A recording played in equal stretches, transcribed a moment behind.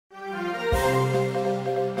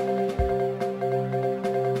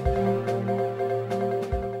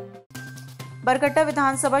बरकट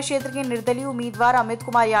विधानसभा क्षेत्र के निर्दलीय उम्मीदवार अमित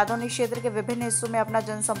कुमार यादव ने क्षेत्र के विभिन्न हिस्सों में अपना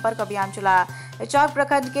जनसंपर्क अभियान चलाया। चाक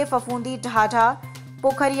प्रखंड के फफूंदी, ढाढा,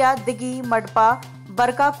 पोखरिया, दिघी, मडपा,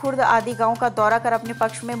 बरका खुर्द आदि गांव का दौरा कर अपने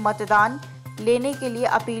पक्ष में मतदान लेने के लिए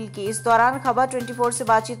अपील की। इस दौरान खबर 24 से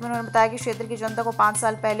बातचीत में उन्होंने बताया कि क्षेत्र की जनता को 5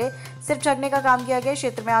 साल पहले सिर्फ ठगने का काम किया गया।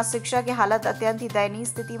 क्षेत्र में आज शिक्षा की हालत अत्यंत ही दयनीय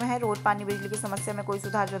स्थिति में है। रोड, पानी, बिजली की समस्या में कोई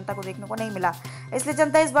सुधार जनता को देखने को नहीं मिला। इसलिए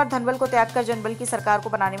जनता इस बार धनबल को त्याग कर जनबल की सरकार को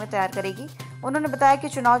बनाने में तैयार करेगी। उन्होंने बताया कि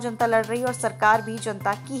चुनाव जनता लड़ रही है और सरकार भी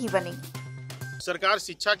जनता की ही बनेगी। सरकार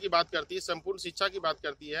शिक्षा की बात करती है, संपूर्ण शिक्षा की बात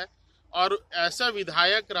करती है, और ऐसा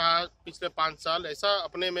विधायक रहा पिछले 5 साल, ऐसा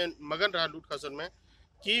अपने में मगन रहा लूट खसुट में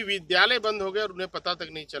कि विद्यालय बंद हो गए और उन्हें पता तक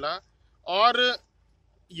नहीं चला। और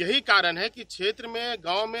यही कारण है कि क्षेत्र में,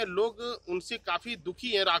 गांव में लोग उनसे काफी दुखी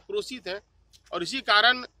हैं, आक्रोशित हैं, और इसी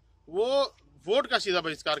कारण वो वोट का सीधा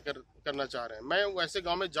बहिष्कार करना चाह रहे हैं। मैं वैसे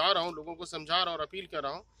गांव में जा रहा हूं, लोगों को समझा रहा हूं और अपील कर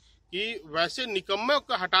रहा हूं कि वैसे निकम्मे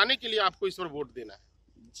को हटाने के लिए आपको इस पर वोट देना है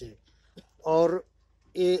जी। और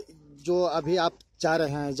ये जो अभी आप जा रहे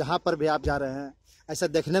हैं, जहां पर भी आप जा रहे हैं, ऐसा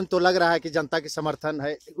देखने में तो लग रहा है कि जनता की समर्थन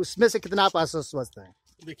है, उसमें से कितना आप आश्वस्त हैं?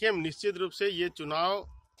 देखिए, निश्चित रूप से ये चुनाव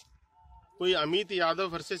कोई अमित यादव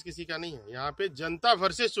वर्सेस किसी का नहीं है। यहाँ पे जनता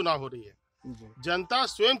वर्सेस चुनाव हो रही है। जनता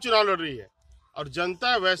स्वयं चुनाव लड़ रही है, और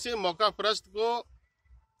जनता वैसे मौका परस्त को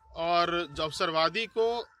और अवसरवादी को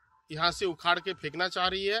यहाँ से उखाड़ के फेंकना चाह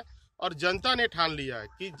रही है। और जनता ने ठान लिया है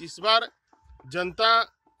कि इस बार जनता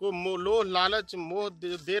को लोभ, लालच, मोह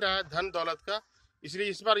दे रहा है धन दौलत का, इसलिए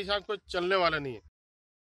इस बार यहाँ कोई चलने वाला नहीं है।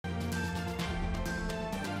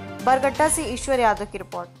 बरकट्टा से ईश्वर यादव की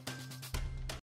रिपोर्ट।